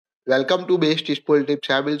Welcome to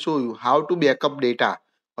BestusefulTips. I will show you how to backup data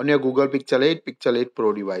on your Google Pixel 8, Pixel 8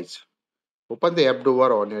 Pro device. Open the app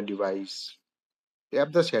drawer on your device.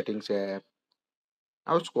 Tap the settings app.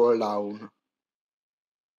 Now scroll down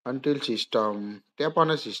until system. Tap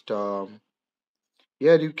on a system.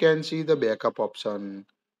 Here you can see the backup option.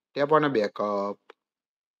 Tap on a backup.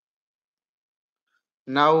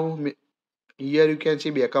 Now here you can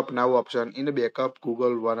see backup now option. In the backup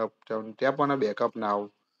Google One option. Tap on a backup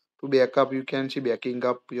now. To backup you can see backing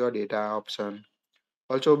up your data option.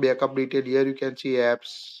 Also backup detail here you can see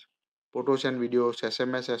apps, photos and videos,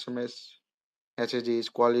 SMS messages,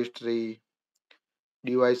 call history,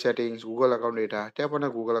 device settings, Google account data. Tap on a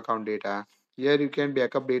Google account data. Here you can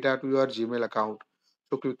backup data to your Gmail account.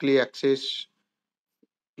 So quickly access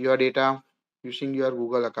your data using your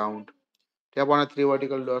Google account. Tap on a three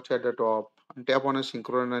vertical dots at the top and tap on a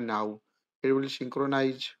synchronize now. It will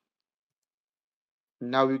synchronize.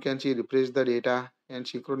 Now you can see refresh the data and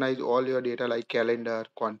synchronize all your data like calendar,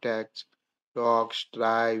 contacts, docs,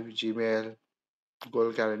 drive, Gmail,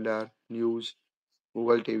 Google Calendar, News,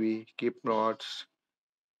 Google TV, Keep Notes.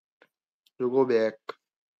 To go back,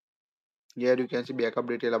 here you can see backup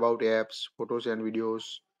detail about apps, photos and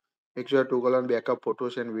videos. Make sure to Google on backup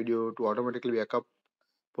photos and video to automatically backup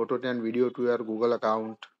photos and video to your Google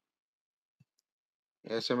account.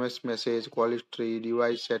 SMS message, call history,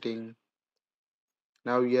 device setting.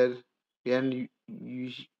 Now here, and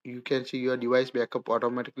you can see your device backup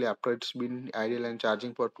automatically after it's been idle and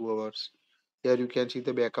charging for 2 hours. Here you can see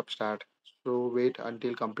the backup start. So wait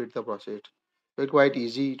until complete the process. So it's quite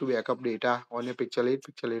easy to backup data on a Pixel 8,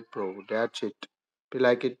 Pixel 8 Pro. That's it. If you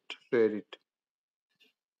like it, share it.